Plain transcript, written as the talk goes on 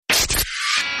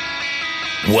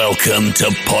Welcome to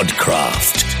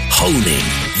Podcraft, honing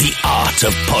the art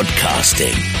of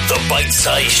podcasting. The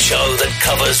bite-sized show that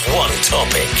covers one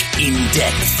topic in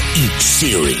depth each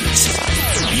series.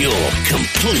 Your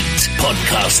complete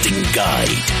podcasting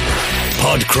guide.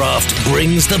 Podcraft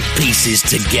brings the pieces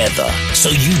together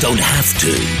so you don't have to.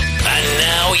 And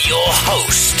now your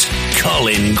host,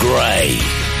 Colin Gray.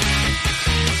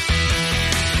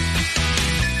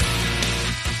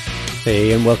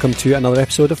 Hey, and welcome to another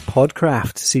episode of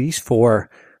Podcraft, Series 4.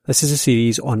 This is a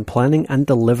series on planning and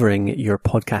delivering your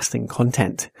podcasting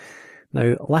content.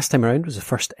 Now, last time around was the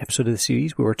first episode of the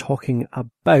series. We were talking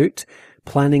about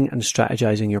planning and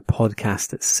strategizing your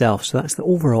podcast itself. So that's the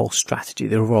overall strategy,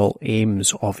 the overall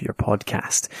aims of your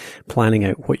podcast. Planning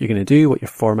out what you're going to do, what your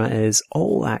format is,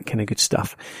 all that kind of good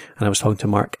stuff. And I was talking to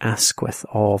Mark Asquith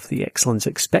of the Excellence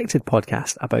Expected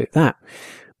podcast about that.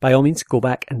 By all means, go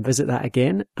back and visit that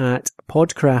again at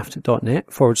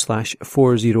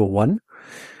podcraft.net/401.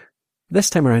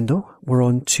 This time around, though, we're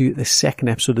on to the second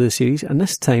episode of the series, and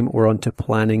this time we're on to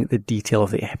planning the detail of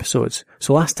the episodes.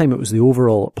 So last time it was the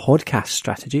overall podcast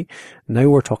strategy. Now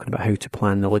we're talking about how to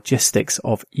plan the logistics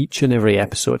of each and every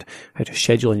episode, how to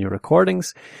schedule in your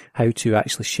recordings, how to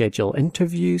actually schedule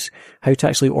interviews, how to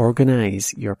actually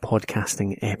organize your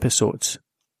podcasting episodes.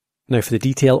 Now, for the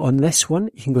detail on this one,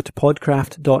 you can go to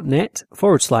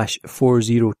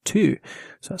podcraft.net/402.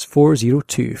 So that's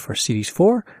 402 for Series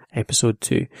 4, Episode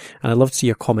 2. And I'd love to see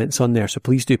your comments on there. So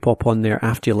please do pop on there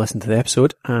after you listen to the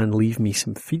episode and leave me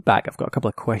some feedback. I've got a couple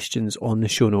of questions on the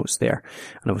show notes there.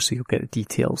 And obviously you'll get the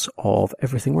details of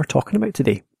everything we're talking about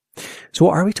today. So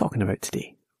what are we talking about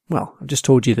today? Well, I've just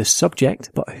told you the subject,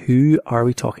 but who are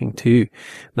we talking to?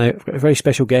 Now, I've got a very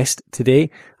special guest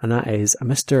today, and that is a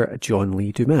Mr. John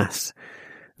Lee Dumas.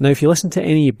 Now, if you listen to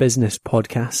any business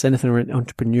podcasts, anything around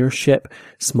entrepreneurship,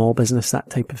 small business, that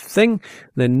type of thing,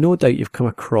 then no doubt you've come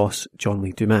across John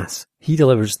Lee Dumas. He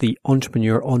delivers the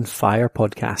Entrepreneur on Fire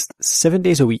podcast 7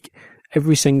 days a week,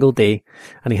 every single day,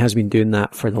 and he has been doing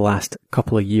that for the last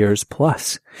couple of years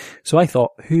plus. So I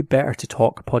thought, who better to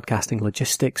talk podcasting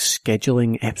logistics,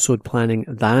 scheduling, episode planning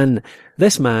than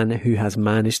this man who has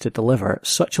managed to deliver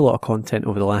such a lot of content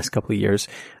over the last couple of years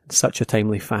in such a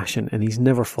timely fashion, and he's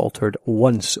never faltered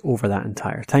once over that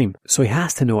entire time. So he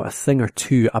has to know a thing or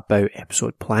two about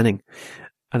episode planning.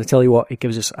 And I tell you what, it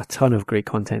gives us a ton of great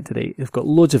content today. We've got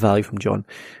loads of value from John,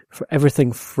 for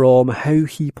everything from how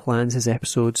he plans his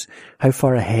episodes, how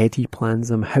far ahead he plans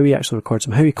them, how he actually records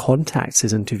them, how he contacts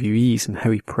his interviewees and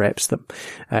how he preps them,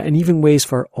 and even ways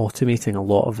for automating a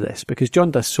lot of this. Because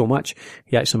John does so much,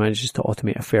 he actually manages to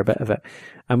automate a fair bit of it.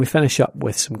 And we finish up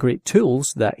with some great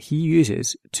tools that he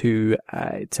uses to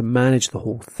manage the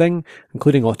whole thing,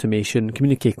 including automation,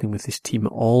 communicating with his team,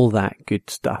 all that good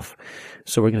stuff.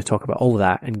 So we're going to talk about all of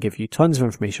that and give you tons of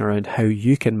information around how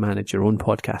you can manage your own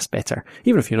podcast better,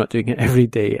 even if you're not doing it every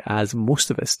day, as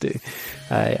most of us do.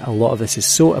 A lot of this is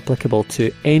so applicable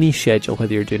to any schedule,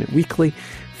 whether you're doing it weekly,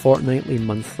 fortnightly,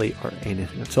 monthly, or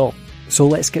anything at all. So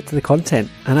let's get to the content.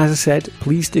 And as I said,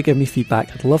 please do give me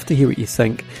feedback. I'd love to hear what you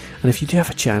think. And if you do have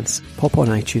a chance, pop on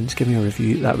iTunes, give me a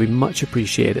review. That would be much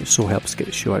appreciated. It so helps get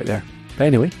the show out there. But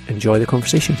anyway, enjoy the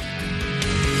conversation.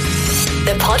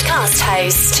 The podcast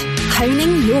host,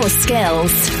 honing your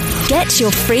skills. Get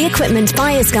your free equipment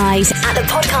buyer's guide at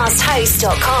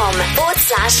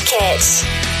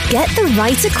thepodcasthhost.com/kit. Get the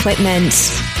right equipment.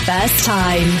 First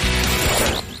time.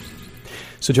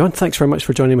 So John, thanks very much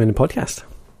for joining me on the podcast.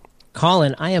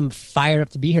 Colin, I am fired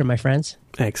up to be here, my friends.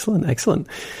 Excellent, excellent.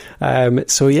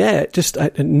 So yeah, just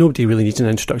nobody really needs an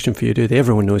introduction for you, do they?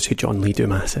 Everyone knows who John Lee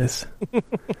Dumas is.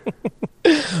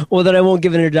 Well, then I won't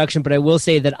give an introduction, but I will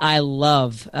say that I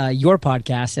love your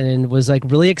podcast and was like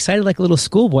really excited like a little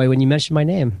schoolboy when you mentioned my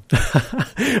name.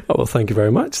 Oh, well, thank you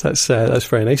very much. That's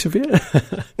very nice of you.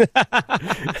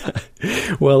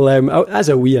 Well, as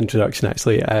a wee introduction,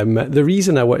 actually, the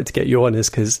reason I wanted to get you on is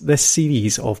because this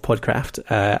series of Podcraft,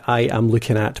 I am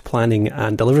looking at planning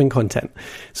and delivering content.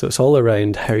 So it's all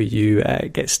around how you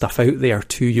get stuff out there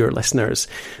to your listeners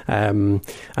and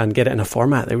get it in a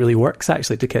format that really works,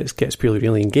 actually, to get people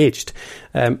really engaged.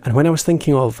 And when I was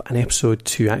thinking of an episode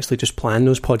to actually just plan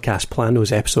those podcasts, plan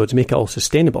those episodes, make it all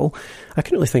sustainable, I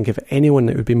couldn't really think of anyone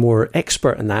that would be more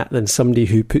expert in that than somebody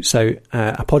who puts out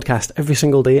a podcast every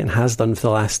single day and has done for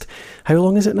the last, how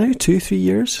long is it now? 2-3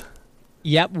 years?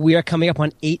 Yep, we are coming up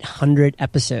on 800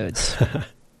 episodes.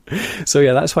 So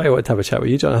yeah, that's why I wanted to have a chat with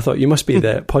you, John. I thought you must be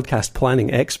the podcast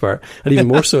planning expert, and even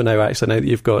more so now, actually, now that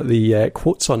you've got the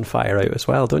Quotes on Fire out as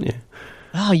well, don't you?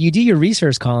 Oh, you do your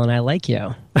research, Colin. I like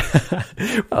you.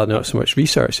 Well, not so much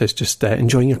research as just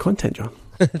enjoying your content, John.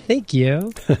 Thank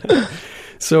you.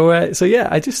 So yeah,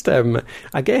 I just,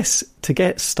 I guess to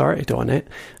get started on it,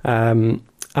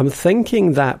 I'm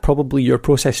thinking that probably your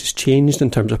process has changed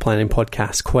in terms of planning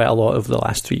podcasts quite a lot over the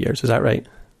last 3 years. Is that right?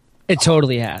 It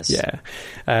totally has. Yeah.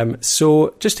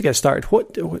 So just to get started,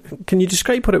 what can you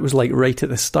describe what it was like right at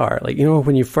the start? Like,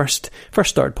 when you first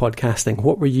started podcasting,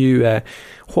 what were you?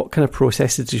 What kind of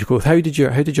processes did you go? How did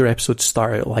your episodes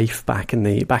start out life back in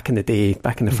the day,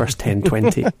 back in the first 10,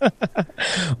 20?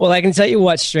 Well, I can tell you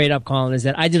what straight up, Colin, is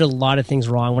that I did a lot of things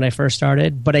wrong when I first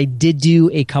started, but I did do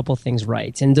a couple things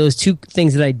right. And those two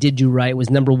things that I did do right was,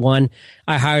 number one,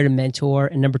 I hired a mentor,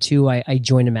 and number two, I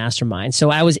joined a mastermind. So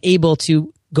I was able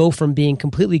to go from being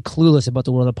completely clueless about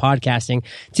the world of podcasting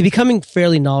to becoming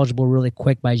fairly knowledgeable really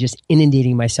quick by just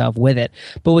inundating myself with it.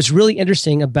 But what's really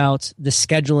interesting about the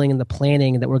scheduling and the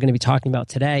planning that we're going to be talking about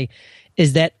today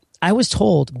is that I was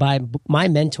told by my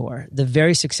mentor, the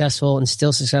very successful and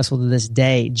still successful to this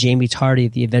day, Jamie Tardy,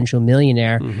 the eventual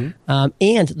millionaire,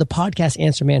 and the podcast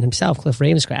answer man himself, Cliff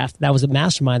Ravenscraft. That was a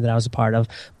mastermind that I was a part of.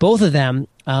 Both of them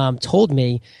told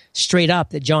me straight up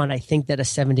that, John, I think that a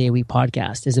 7-day-a-week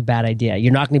podcast is a bad idea.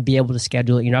 You're not going to be able to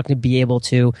schedule it. You're not going to be able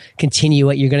to continue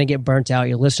it. You're going to get burnt out.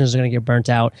 Your listeners are going to get burnt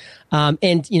out.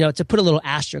 And to put a little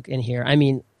asterisk in here, I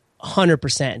mean,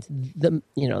 100%.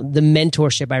 The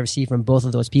mentorship I received from both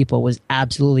of those people was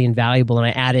absolutely invaluable, and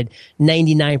I added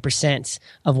 99%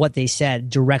 of what they said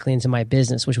directly into my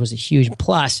business, which was a huge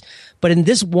plus. But in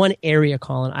this one area,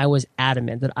 Colin, I was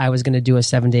adamant that I was going to do a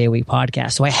 7-day-a-week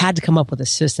podcast. So I had to come up with a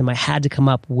system. I had to come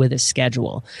up with a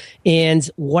schedule. And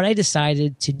what I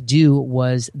decided to do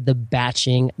was the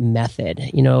batching method.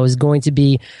 It was going to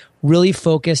be really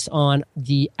focused on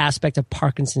the aspect of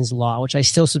Parkinson's law, which I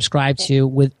still subscribe to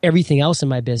with everything else in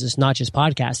my business, not just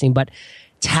podcasting, but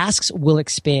tasks will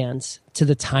expand to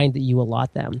the time that you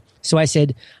allot them. So I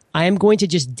said, I am going to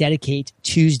just dedicate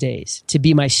Tuesdays to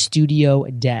be my studio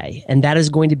day. And that is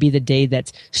going to be the day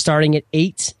that's starting at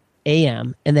 8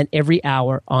 a.m. And then every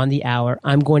hour on the hour,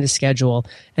 I'm going to schedule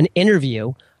an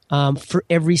interview for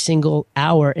every single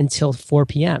hour until 4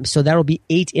 p.m. So that'll be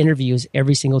 8 interviews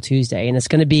every single Tuesday. And it's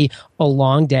going to be a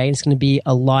long day. It's going to be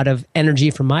a lot of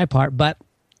energy from my part, but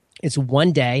it's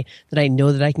one day that I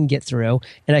know that I can get through,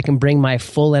 and I can bring my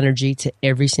full energy to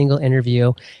every single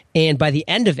interview. And by the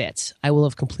end of it, I will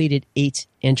have completed 8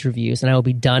 interviews, and I will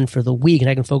be done for the week, and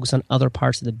I can focus on other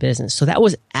parts of the business. So that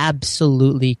was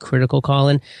absolutely critical,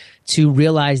 Colin, to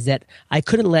realize that I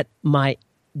couldn't let my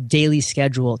daily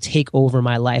schedule take over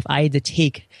my life. I had to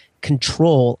take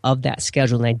control of that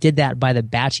schedule, and I did that by the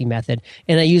batching method.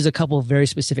 And I use a couple of very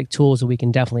specific tools that we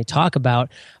can definitely talk about.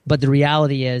 But the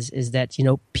reality is that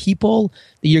people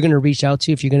that you're going to reach out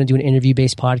to, if you're going to do an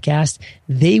interview-based podcast,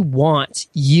 they want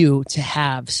you to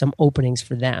have some openings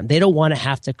for them. They don't want to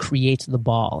have to create the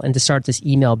ball and to start this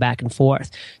email back and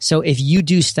forth. So if you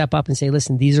do step up and say,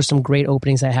 listen, these are some great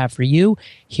openings I have for you,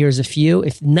 here's a few.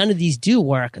 If none of these do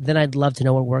work, then I'd love to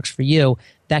know what works for you.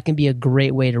 That can be a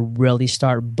great way to really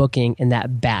start booking in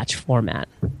that batch format.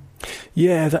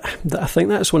 Yeah, I think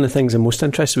that's one of the things I'm most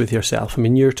interested with yourself. I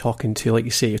mean, you're talking to, like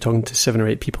you say, you're talking to 7 or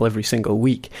 8 people every single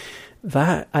week.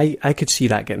 That I could see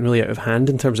that getting really out of hand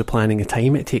in terms of planning the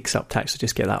time it takes up to actually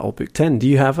just get that all booked in. Do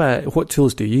you have what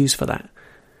tools do you use for that?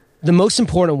 The most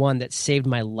important one that saved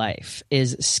my life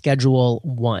is Schedule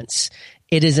Once.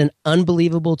 It is an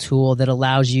unbelievable tool that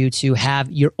allows you to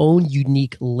have your own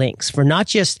unique links for not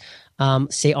just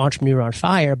say Entrepreneur on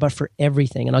Fire, but for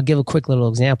everything. And I'll give a quick little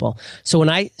example. So when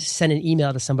I send an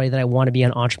email to somebody that I want to be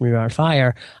on Entrepreneur on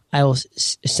Fire, I will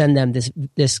send them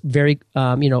this very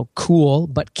cool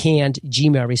but canned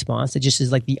Gmail response that just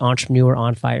is like the Entrepreneur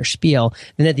on Fire spiel.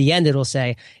 Then at the end it'll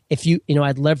say, if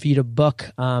I'd love for you to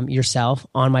book yourself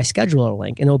on my scheduler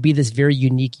link, and it'll be this very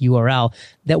unique URL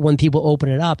that when people open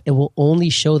it up, it will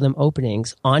only show them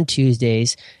openings on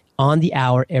Tuesdays on the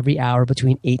hour, every hour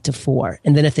between 8 to 4.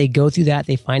 And then if they go through that,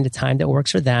 they find a time that works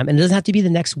for them. And it doesn't have to be the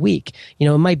next week. It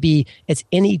might be, it's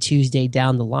any Tuesday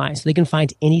down the line. So they can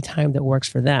find any time that works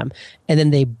for them. And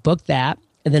then they book that.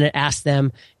 And then it asks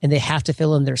them, and they have to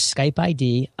fill in their Skype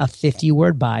ID, a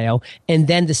 50-word bio. And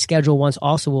then the Schedule Once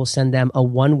also will send them a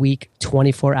 1-week,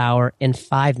 24-hour, and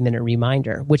 5-minute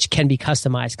reminder, which can be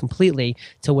customized completely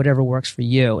to whatever works for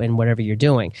you and whatever you're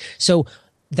doing. So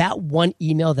that one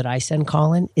email that I send,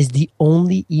 Colin, is the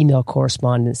only email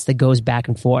correspondence that goes back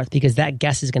and forth, because that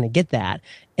guest is going to get that.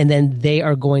 And then they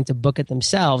are going to book it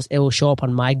themselves. It will show up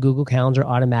on my Google Calendar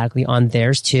automatically, on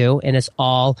theirs too. And it's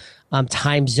all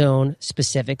time zone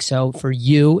specific. So for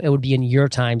you, it would be in your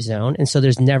time zone. And so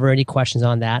there's never any questions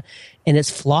on that. And it's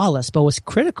flawless. But what's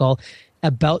critical,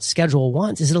 about Schedule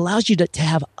Once is it allows you to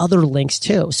have other links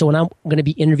too. So when I'm going to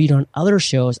be interviewed on other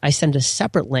shows, I send a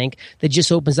separate link that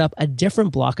just opens up a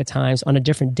different block of times on a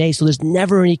different day. So there's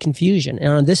never any confusion. And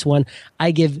on this one,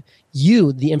 I give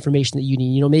you the information that you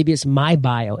need. You know, maybe it's my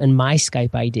bio and my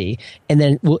Skype ID. And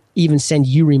then we'll even send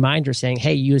you reminders saying,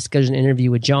 hey, you scheduled an interview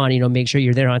with John, you know, make sure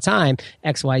you're there on time,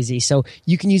 XYZ. So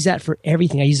you can use that for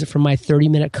everything. I use it for my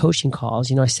 30-minute coaching calls.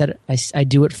 You know, I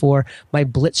do it for my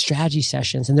Blitz strategy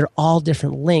sessions, and they're all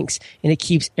different links, and it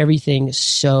keeps everything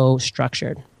so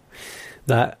structured.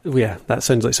 That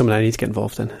sounds like something I need to get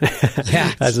involved in.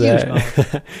 Yeah, As,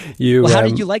 huge. How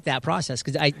did you like that process?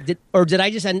 Because did I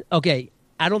just end? Okay,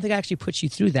 I don't think I actually put you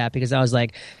through that because I was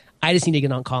like, I just need to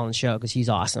get on Colin's show because he's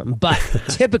awesome. But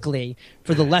typically,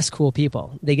 for the less cool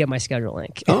people, they get my schedule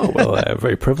link. Oh, well,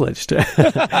 very privileged.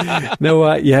 No,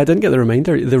 I didn't get the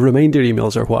reminder. The reminder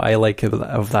emails are what I like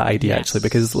of that idea, actually,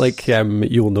 because like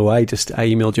you'll know, I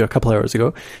emailed you a couple hours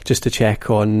ago just to check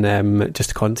on, just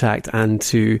to contact, and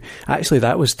actually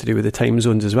that was to do with the time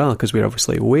zones as well, because we're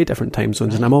obviously way different time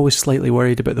zones, and I'm always slightly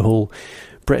worried about the whole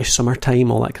British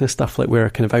summertime, all that kind of stuff. Like we're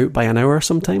kind of out by an hour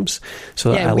sometimes.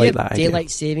 So I like that idea. Daylight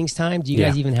savings time. Do you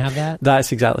guys even have that?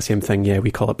 That's exactly the same thing. Yeah,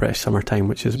 we call it British summertime,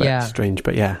 which is a bit strange,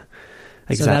 but yeah.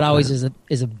 Exactly. So that always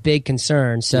is a big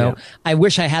concern. So I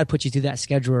wish I had put you through that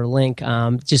scheduler link,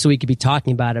 just so we could be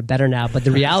talking about it better now. But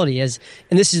the reality is,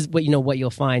 and this is what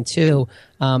you'll find too,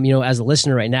 as a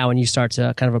listener right now, when you start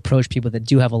to kind of approach people that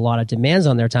do have a lot of demands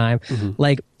on their time,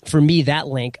 like for me, that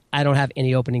link, I don't have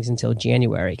any openings until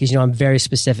January because, I'm very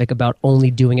specific about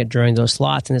only doing it during those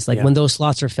slots. And it's like when those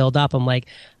slots are filled up, I'm like,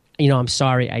 I'm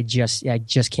sorry, I just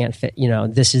can't fit,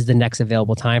 this is the next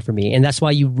available time for me. And that's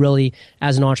why you really,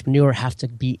 as an entrepreneur, have to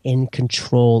be in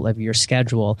control of your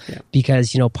schedule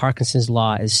because, Parkinson's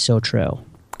law is so true.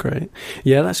 Great.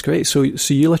 Yeah, that's great. So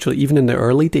you literally, even in the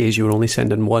early days, you were only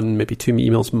sending 1, maybe 2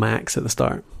 emails max at the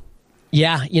start.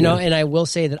 Yeah, and I will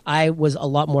say that I was a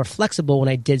lot more flexible when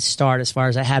I did start, as far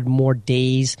as I had more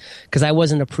days, because I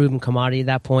wasn't a proven commodity at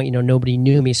that point. Nobody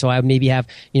knew me. So I would maybe have,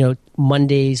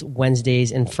 Mondays,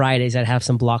 Wednesdays, and Fridays, I'd have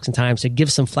some blocks and times to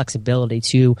give some flexibility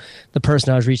to the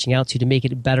person I was reaching out to make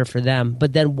it better for them.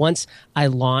 But then once I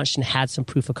launched and had some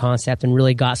proof of concept and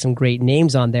really got some great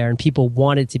names on there and people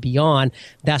wanted to be on,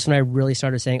 that's when I really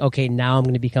started saying, okay, now I'm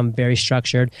going to become very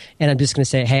structured. And I'm just going to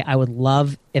say, hey, I would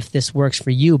love if this works for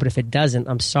you, but if it doesn't,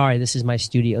 I'm sorry, this is my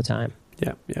studio time.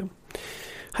 Yeah.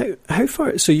 How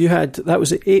far? So you had, that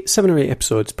was 7 or 8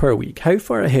 episodes per week. How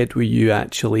far ahead were you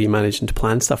actually managing to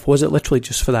plan stuff? Was it literally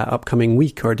just for that upcoming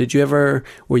week, or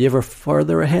were you ever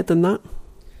further ahead than that?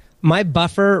 My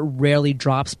buffer rarely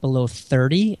drops below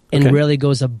 30 and rarely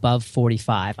goes above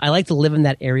 45. I like to live in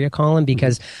that area, Colin,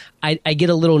 because I get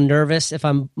a little nervous if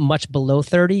I'm much below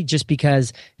 30, just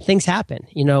because things happen.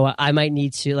 I might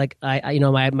need to, like,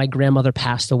 my grandmother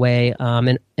passed away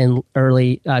in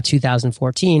early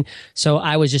 2014. So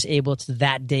I was just able to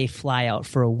that day fly out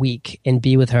for a week and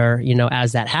be with her,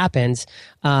 as that happens.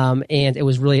 And it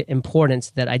was really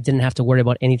important that I didn't have to worry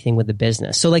about anything with the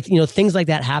business. So things like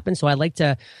that happen. So I like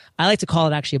to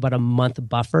call it actually about a month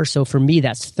buffer. So for me,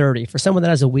 that's 30. For someone that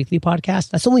has a weekly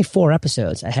podcast, that's only 4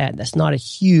 episodes ahead. That's not a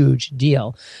huge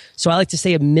deal. So I like to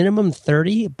say a minimum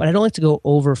 30, but I don't like to go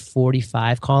over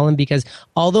 45, Colin, because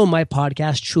although my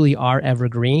podcasts truly are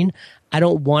evergreen, I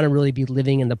don't want to really be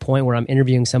living in the point where I'm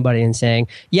interviewing somebody and saying,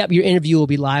 yep, your interview will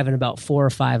be live in about 4 or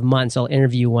 5 months. I'll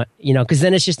interview one, because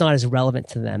then it's just not as relevant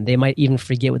to them. They might even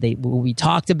forget what we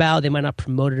talked about. They might not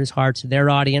promote it as hard to their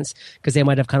audience because they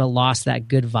might have kind of lost that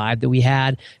good vibe that we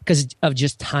had because of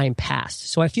just time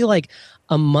passed. So I feel like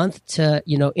a month to,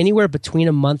 anywhere between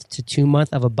a month to 2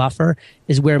 months of a buffer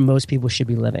is where most people should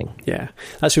be living. Yeah,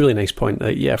 that's a really nice point.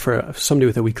 For somebody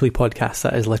with a weekly podcast,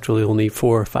 that is literally only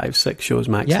 4, 5, 6 shows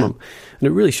maximum. Yeah. And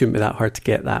it really shouldn't be that hard to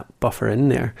get that buffer in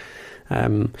there.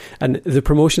 And the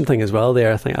promotion thing as well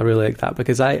there, I think I really like that,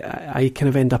 because I kind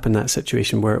of end up in that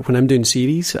situation where when I'm doing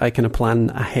series, I kind of plan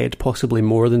ahead possibly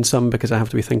more than some, because I have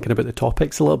to be thinking about the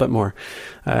topics a little bit more.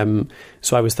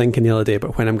 So I was thinking the other day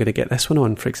about when I'm going to get this one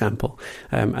on, for example.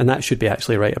 And that should be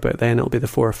actually right about then. It'll be the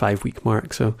 4 or 5 week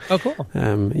mark. So, cool.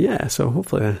 So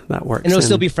hopefully that works. And it'll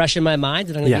still be fresh in my mind,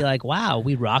 and I'm going to be like, wow,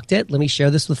 we rocked it. Let me share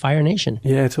this with Fire Nation.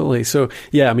 Yeah, totally. So,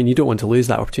 you don't want to lose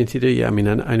that opportunity, do you? I mean,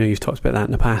 I know you've talked about that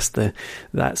in the past.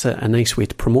 That's a nice way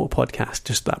to promote a podcast,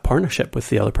 just that partnership with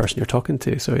the other person you're talking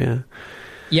to. So, yeah.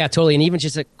 Yeah, totally. And even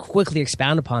just to quickly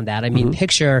expound upon that, I mean,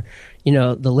 picture,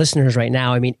 the listeners right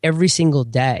now. I mean, every single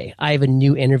day I have a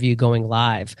new interview going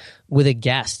live with a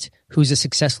guest who's a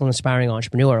successful and inspiring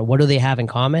entrepreneur. What do they have in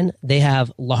common? They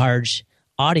have large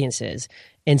audiences.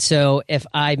 And so if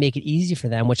I make it easy for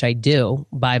them, which I do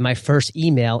by my first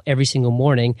email every single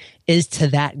morning is to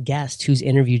that guest whose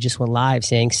interview just went live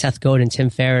saying, Seth Godin, Tim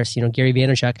Ferriss, Gary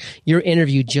Vaynerchuk, your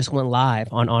interview just went live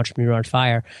on Entrepreneur on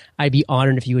Fire. I'd be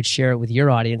honored if you would share it with your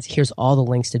audience. Here's all the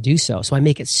links to do so. So I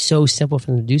make it so simple for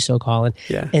them to do so, Colin.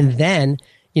 Yeah. And then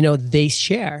they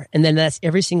share. And then that's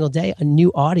every single day, a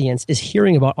new audience is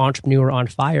hearing about Entrepreneur on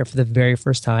Fire for the very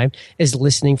first time, is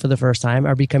listening for the first time,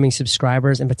 are becoming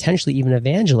subscribers and potentially even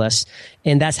evangelists.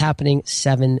 And that's happening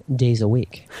 7 days a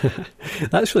week.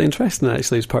 That's really interesting,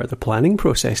 actually, as part of the planning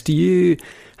process. Do you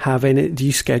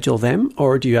schedule them,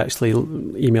 or do you actually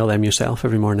email them yourself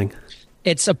every morning?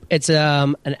 It's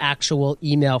an actual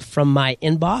email from my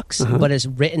inbox, but it's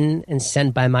written and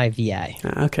sent by my VA.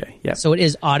 Okay, yeah. So it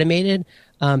is automated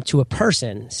to a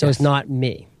person, so Yes. It's not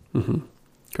me. Mm-hmm.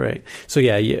 Great. So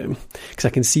yeah, because I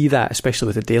can see that, especially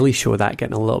with the daily show, that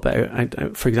getting a little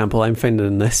bit. For example, I'm finding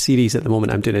in this series at the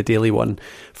moment, I'm doing a daily one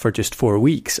for just 4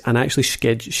 weeks, and actually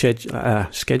scheduling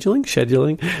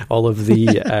all of the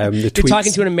tweets. You're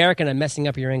talking to an American. I'm messing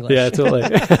up your English. Yeah, totally.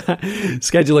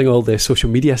 Scheduling all the social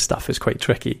media stuff is quite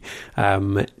tricky.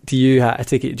 Do you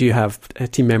have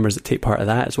team members that take part of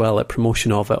that as well, at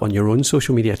promotion of it on your own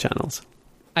social media channels?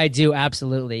 I do,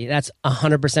 absolutely. That's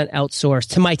 100% outsourced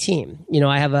to my team.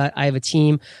 I have a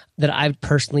team that I've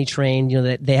personally trained,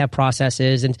 that they have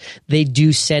processes, and they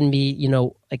do send me,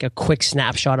 like a quick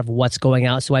snapshot of what's going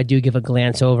out. So I do give a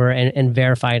glance over and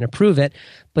verify and approve it,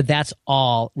 but that's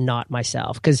all not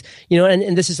myself. Because,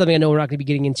 and this is something I know we're not going to be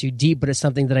getting into deep, but it's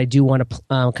something that I do want to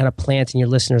kind of plant in your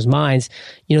listeners' minds.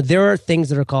 There are things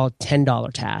that are called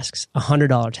 $10 tasks,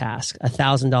 $100 tasks,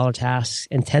 $1,000 tasks,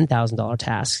 and $10,000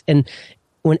 tasks. And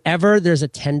whenever there's a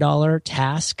 $10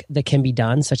 task that can be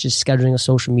done, such as scheduling a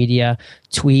social media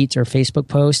tweet or Facebook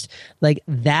post, like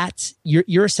that,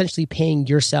 you're essentially paying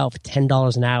yourself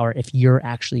 $10 an hour if you're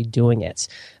actually doing it.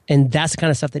 And that's the kind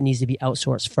of stuff that needs to be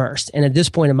outsourced first. And at this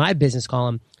point in my business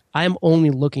column, I'm only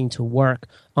looking to work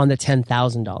on the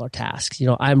 $10,000 tasks.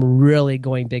 I'm really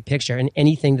going big picture, and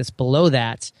anything that's below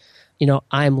that,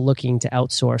 I'm looking to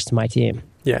outsource to my team.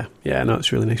 Yeah, no,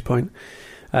 it's a really nice point.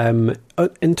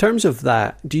 In terms of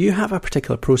that, do you have a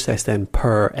particular process then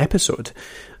per episode?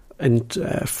 And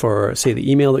for, say,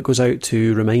 the email that goes out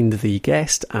to remind the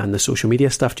guest and the social media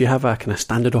stuff, do you have a kind of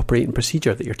standard operating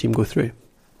procedure that your team go through?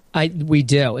 We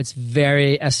do. It's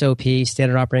very SOP,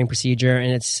 standard operating procedure,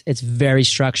 and it's very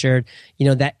structured.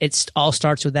 That it all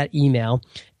starts with that email,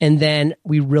 and then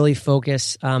we really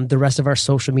focus the rest of our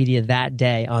social media that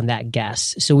day on that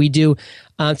guest. So we do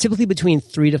typically between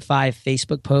 3 to 5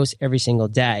 Facebook posts every single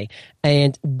day,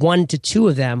 and 1 to 2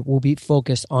 of them will be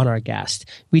focused on our guest.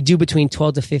 We do between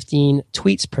 12 to 15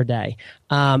 tweets per day.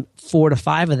 4 to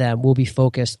 5 of them will be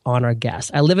focused on our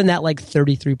guest. I live in that like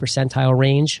 33 percentile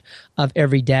range of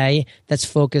every day that's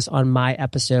focused on my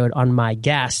episode, on my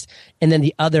guest. And then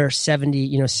the other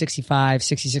 70, 65,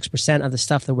 66% of the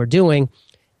stuff that we're doing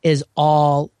is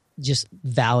all just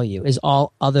value, is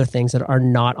all other things that are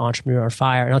not Entrepreneur on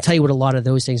Fire. And I'll tell you what a lot of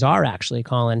those things are actually,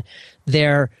 Colin.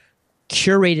 They're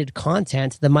curated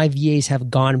content that my VAs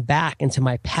have gone back into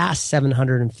my past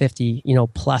 750,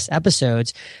 plus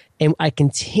episodes. And I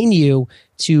continue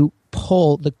to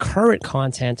pull the current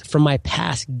content from my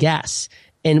past guests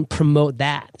and promote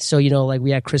that. So, like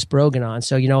we had Chris Brogan on.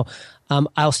 So,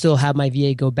 I'll still have my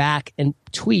VA go back and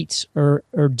tweet or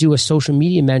do a social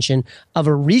media mention of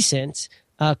a recent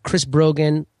Chris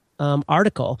Brogan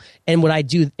article. And what I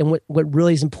do, and what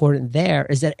really is important there,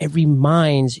 is that it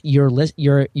reminds your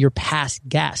past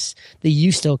guests that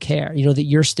you still care, that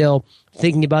you're still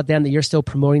thinking about them, that you're still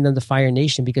promoting them to Fire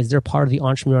Nation, because they're part of the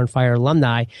Entrepreneur on Fire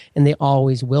alumni, and they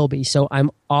always will be. So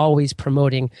I'm always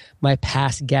promoting my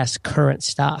past guests' current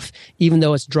stuff, even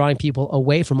though it's drawing people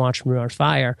away from Entrepreneur on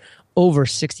Fire over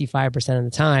 65% of the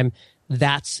time.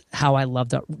 That's how I love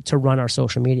to run our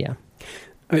social media.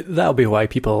 That'll be why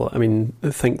people,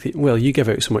 think that, well, you give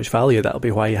out so much value. That'll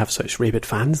be why you have such rabid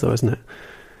fans, though, isn't it?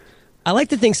 I like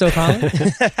to think so, Colin.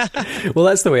 Well,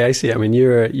 that's the way I see it.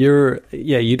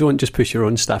 You don't just push your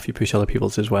own stuff, you push other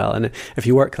people's as well. And if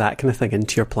you work that kind of thing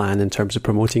into your plan in terms of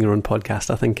promoting your own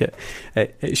podcast, I think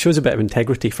it shows a bit of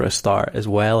integrity for a start, as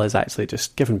well as actually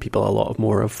just giving people a lot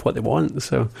more of what they want.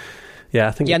 So, yeah,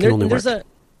 I think it can only work.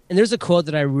 And there's a quote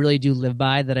that I really do live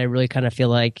by, that I really kind of feel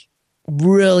like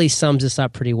really sums this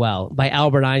up pretty well, by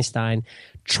Albert Einstein.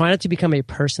 try not to become a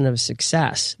person of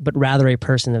success, but rather a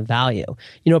person of value.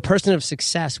 A person of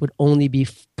success would only be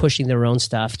pushing their own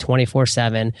stuff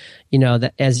 24/7.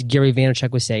 That, as Gary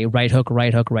Vaynerchuk would say, right hook,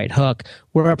 right hook, right hook.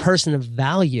 Where a person of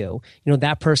value,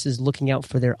 that person is looking out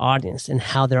for their audience and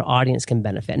how their audience can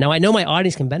benefit. Now, I know my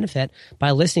audience can benefit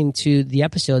by listening to the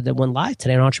episode that went live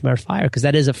today on Entrepreneur Fire, because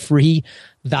that is a free,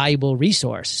 valuable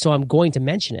resource. So I'm going to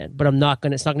mention it, but it's not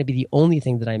going to be the only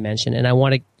thing that I mention. And I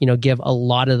want to, give a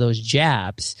lot of those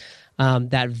jabs,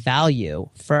 that value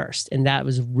first. And that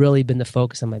has really been the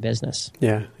focus of my business.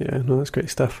 Yeah. No, that's great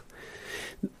stuff.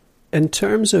 In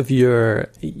terms of your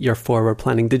forward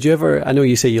planning, did you ever, I know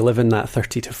you say you live in that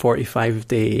 30 to 45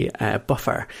 day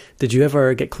buffer. Did you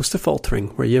ever get close to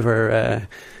faltering? Were you ever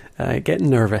getting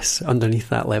nervous underneath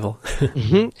that level?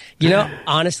 Mm-hmm.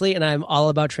 Honestly, and I'm all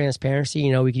about transparency.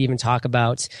 We could even talk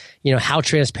about, how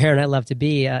transparent I'd love to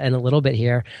be in a little bit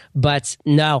here. But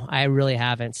no, I really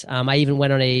haven't. I even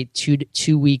went on a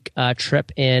two-week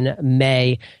trip in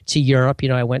May to Europe.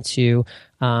 I went to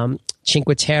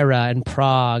Cinque Terre and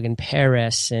Prague and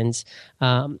Paris and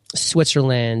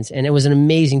Switzerland. And it was an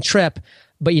amazing trip.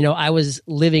 But, I was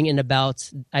living in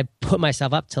I put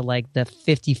myself up to like the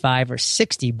 55 or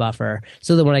 60 buffer,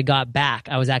 so that when I got back,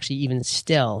 I was actually even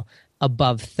still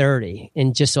above 30.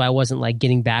 And just so I wasn't like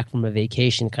getting back from a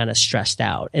vacation kind of stressed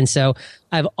out. And so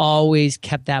I've always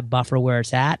kept that buffer where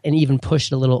it's at, and even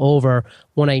pushed a little over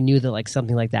when I knew that like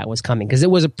something like that was coming, because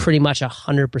it was pretty much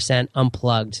 100%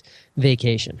 unplugged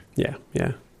vacation. Yeah.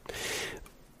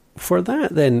 For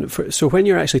that then, so when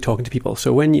you're actually talking to people,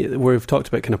 so we've talked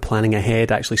about kind of planning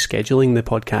ahead, actually scheduling the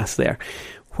podcast there.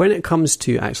 When it comes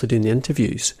to actually doing the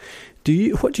interviews,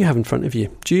 what do you have in front of you?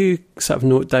 Do you sort of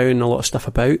note down a lot of stuff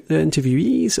about the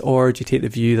interviewees, or do you take the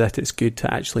view that it's good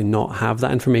to actually not have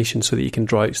that information so that you can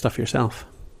draw out stuff yourself?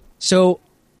 So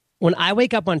when I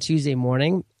wake up on Tuesday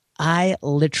morning, I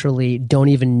literally don't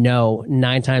even know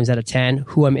 9 times out of 10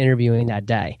 who I'm interviewing that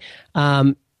day.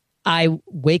 I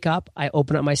wake up, I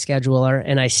open up my scheduler,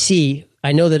 and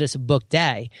I know that it's a booked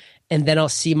day, and then I'll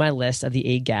see my list of the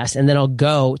 8 guests, and then I'll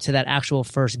go to that actual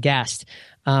first guest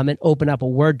and open up a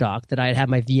Word doc that I had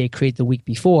my VA create the week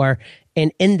before,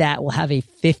 and in that we'll have a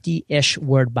 50-ish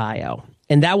word bio.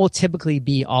 And that will typically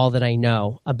be all that I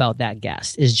know about that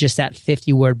guest, is just that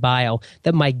 50-word bio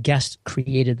that my guest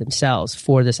created themselves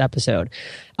for this episode.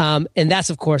 And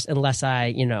that's, of course, unless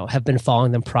I, have been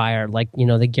following them prior, like,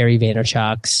 the Gary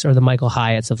Vaynerchuks or the Michael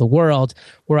Hyatts of the world,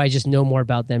 where I just know more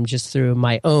about them just through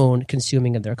my own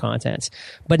consuming of their content.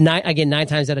 But 9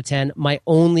 times out of 10, my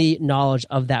only knowledge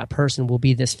of that person will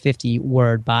be this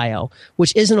 50-word bio,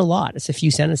 which isn't a lot. It's a few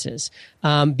sentences.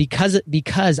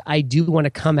 Because I do want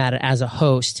to come at it as a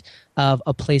host of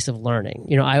a place of learning.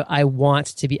 I want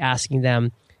to be asking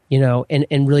them,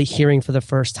 and really hearing for the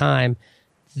first time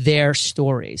their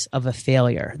stories of a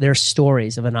failure, their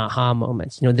stories of an aha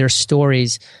moment, their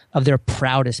stories of their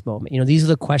proudest moment. These are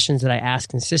the questions that I ask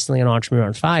consistently on Entrepreneur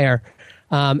on Fire.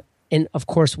 And of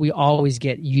course, we always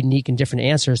get unique and different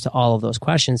answers to all of those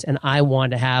questions. And I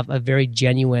want to have a very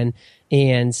genuine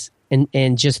and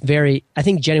just very, I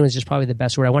think genuine is just probably the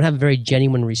best word. I want to have a very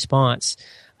genuine response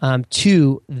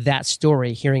to that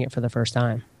story, hearing it for the first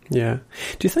time. Yeah.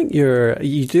 Do you think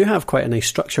you do have quite a nice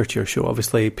structure to your show?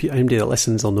 Obviously, anybody that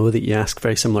listens will know that you ask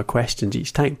very similar questions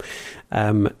each time.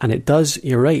 And it does,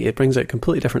 you're right, it brings out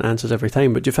completely different answers every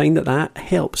time. But do you find that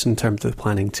helps in terms of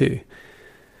planning too?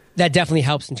 That definitely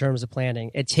helps in terms of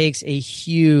planning. It takes a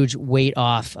huge weight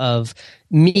off of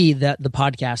me, the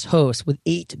podcast host, with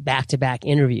 8 back-to-back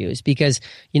interviews, because,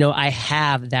 I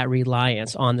have that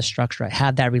reliance on the structure. I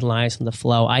have that reliance on the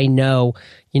flow. I know,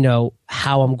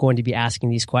 how I'm going to be asking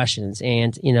these questions.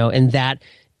 And, and that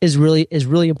is really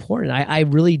important. I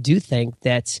really do think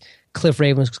that Cliff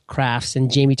Ravenscraft's and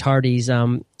Jamie Tardy's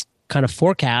kind of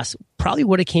forecast probably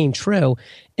would have came true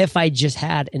if I just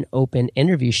had an open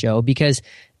interview show, because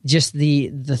just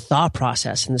the thought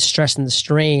process and the stress and the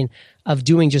strain of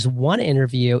doing just one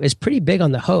interview is pretty big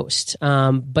on the host.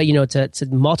 But, to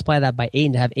multiply that by 8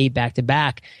 and to have 8 back to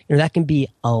back, that can be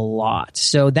a lot.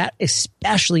 So that,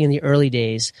 especially in the early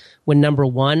days when, number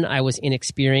 1, I was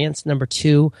inexperienced. Number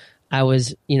 2, I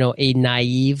was, a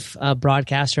naive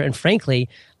broadcaster. And frankly,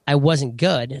 I wasn't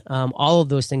good. All of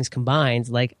those things combined,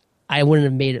 like, I wouldn't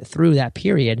have made it through that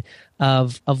period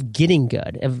of getting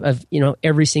good, of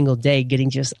every single day getting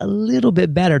just a little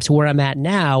bit better to where I'm at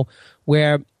now,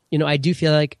 where, I do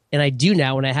feel like, and I do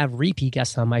now when I have repeat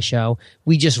guests on my show,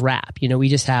 we just rap, we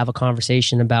just have a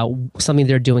conversation about something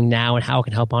they're doing now and how it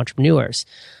can help entrepreneurs.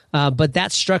 But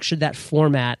that structure, that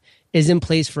format is in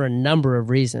place for a number of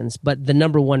reasons. But the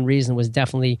number one reason was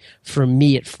definitely for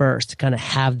me at first to kind of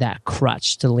have that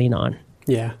crutch to lean on.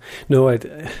 Yeah, no, like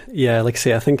I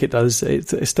say, I think it does.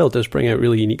 It still does bring out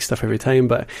really unique stuff every time,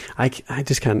 but I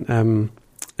just can't.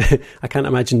 I can't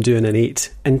imagine doing an 8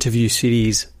 interview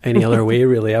series any other way.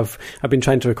 Really, I've been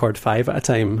trying to record 5 at a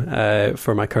time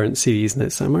for my current series,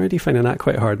 and I'm already finding that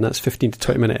quite hard. And that's 15 to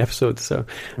 20 minute episodes, so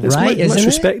it's much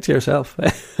respect to yourself.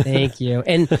 Thank you.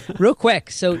 And real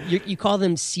quick, so you call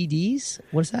them CDs?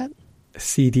 What is that?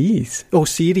 CDs? Oh,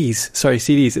 series. Sorry,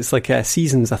 series. It's like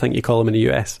seasons. I think you call them in the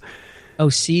US. Oh,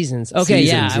 seasons. Okay,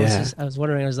 seasons, I was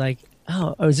wondering. I was like,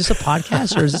 oh, is this a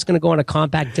podcast or is this going to go on a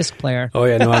compact disc player? Oh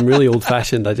yeah, no, I'm really old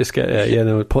fashioned. I just get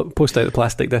post out the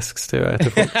plastic discs to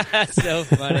That's so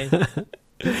funny.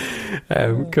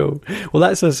 Cool. Well,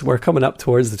 that's us. We're coming up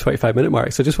towards the 25-minute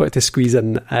mark, so I just wanted to squeeze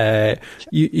in.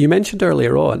 You mentioned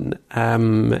earlier on,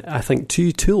 I think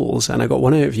 2 tools, and I got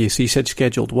one out of you. So you said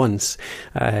scheduled once.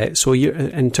 So you,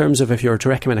 in terms of if you were to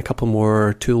recommend a couple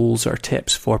more tools or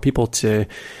tips for people to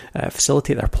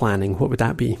facilitate their planning, what would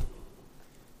that be?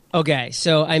 Okay,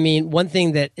 so I mean, one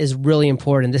thing that is really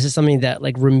important, this is something that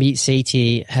like Ramit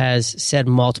Sethi has said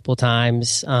multiple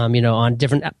times, on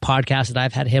different podcasts that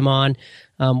I've had him on,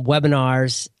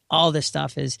 webinars, all this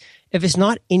stuff is, if it's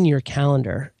not in your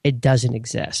calendar, it doesn't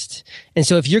exist. And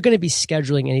so if you're going to be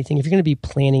scheduling anything, if you're going to be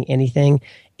planning anything,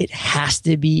 it has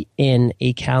to be in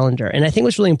a calendar. And I think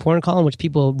what's really important, Colin, which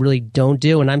people really don't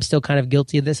do, and I'm still kind of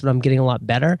guilty of this, but I'm getting a lot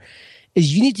better,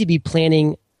 is you need to be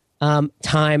planning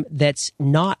time that's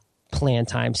not planned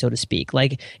time, so to speak.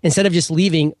 Like instead of just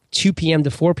leaving 2 p.m.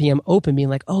 to 4 p.m. open, being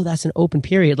like, oh, that's an open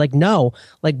period. Like, no,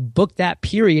 like book that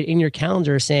period in your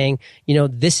calendar saying,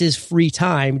 this is free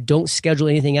time. Don't schedule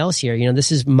anything else here.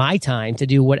 This is my time to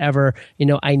do whatever,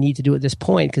 I need to do at this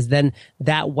point. Cause then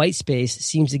that white space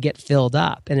seems to get filled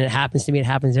up, and it happens to me. It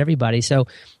happens to everybody. So,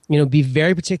 be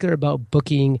very particular about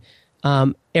booking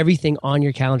everything on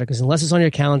your calendar, because unless it's on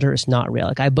your calendar, it's not real.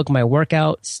 Like I book my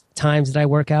workouts, times that I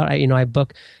work out. I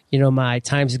book, my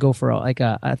times to go for a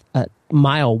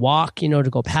mile walk, to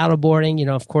go paddleboarding,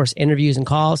 of course, interviews and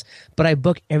calls, but I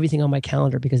book everything on my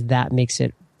calendar because that makes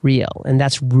it real. And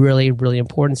that's really, really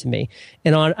important to me.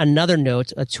 And on another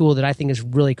note, a tool that I think is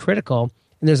really critical,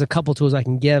 and there's a couple tools I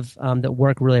can give that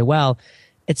work really well.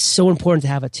 It's so important to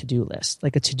have a to-do list.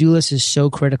 Like a to-do list is so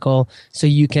critical, so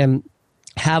you can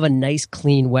have a nice,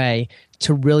 clean way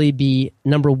to really be,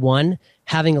 number one,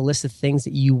 having a list of things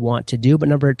that you want to do. But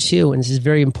number two, and this is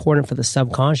very important for the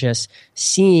subconscious,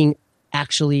 seeing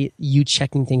actually you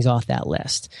checking things off that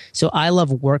list. So I love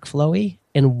Workflowy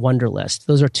and Wunderlist.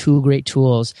 Those are 2 great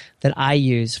tools that I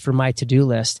use for my to-do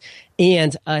list.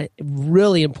 And a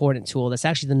really important tool that's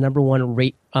actually the number one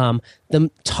rate, the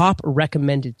top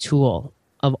recommended tool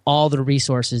of all the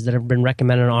resources that have been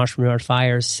recommended on Entrepreneur on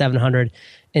Fire's 700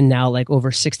 and now like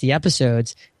over 60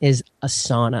 episodes is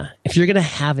Asana. If you're going to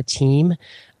have a team,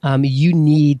 you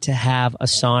need to have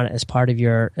Asana as part of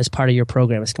your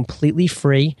program. It's completely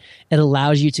free. It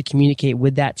allows you to communicate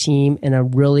with that team in a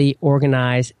really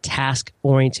organized,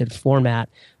 task-oriented format,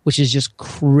 which is just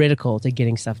critical to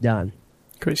getting stuff done.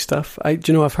 Great stuff.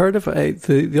 I've heard of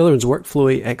the other one's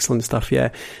Workflowy, excellent stuff. Yeah,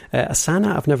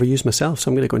 Asana I've never used myself, so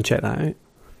I'm going to go and check that out.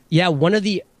 Yeah, one of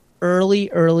the early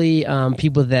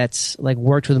people that's like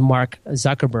worked with Mark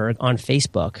Zuckerberg on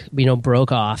Facebook,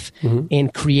 broke off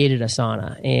and created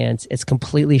Asana, and it's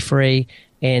completely free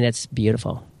and it's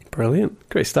beautiful. Brilliant.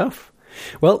 Great stuff.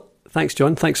 Well, thanks,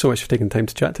 John. Thanks so much for taking the time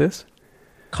to chat to us.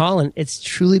 Colin, it's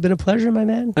truly been a pleasure, my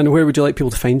man. And where would you like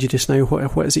people to find you just now?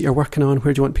 What is it you're working on?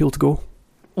 Where do you want people to go?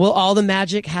 Well, all the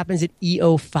magic happens at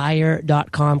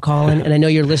eofire.com, Colin. And I know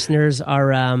your listeners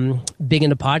are big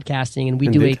into podcasting, and we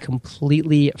do a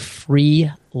completely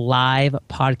free live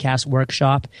podcast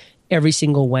workshop every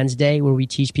single Wednesday where we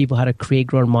teach people how to create,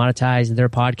 grow, and monetize their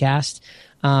podcast.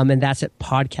 And that's at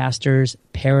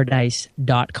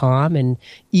podcastersparadise.com. And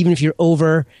even if you're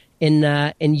over in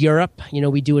Europe,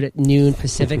 we do it at noon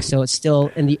Pacific, so it's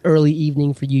still in the early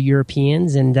evening for you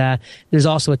Europeans. And there's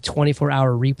also a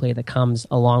 24-hour replay that comes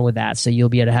along with that, so you'll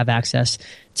be able to have access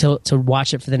to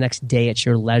watch it for the next day at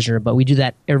your leisure. But we do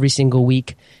that every single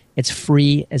week. It's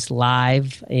free, it's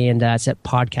live, and it's at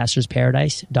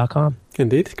podcastersparadise.com.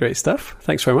 Indeed, great stuff.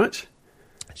 Thanks very much.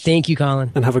 Thank you,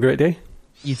 Colin. And have a great day.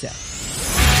 You too.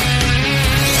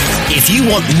 If you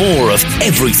want more of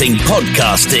everything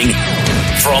podcasting,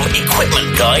 from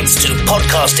equipment guides to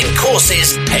podcasting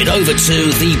courses, head over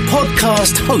to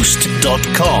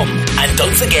thepodcasthost.com. And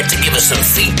don't forget to give us some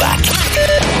feedback.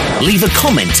 Leave a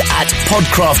comment at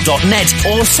podcraft.net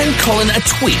or send Colin a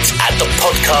tweet at the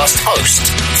podcast host.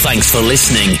 Thanks for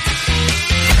listening.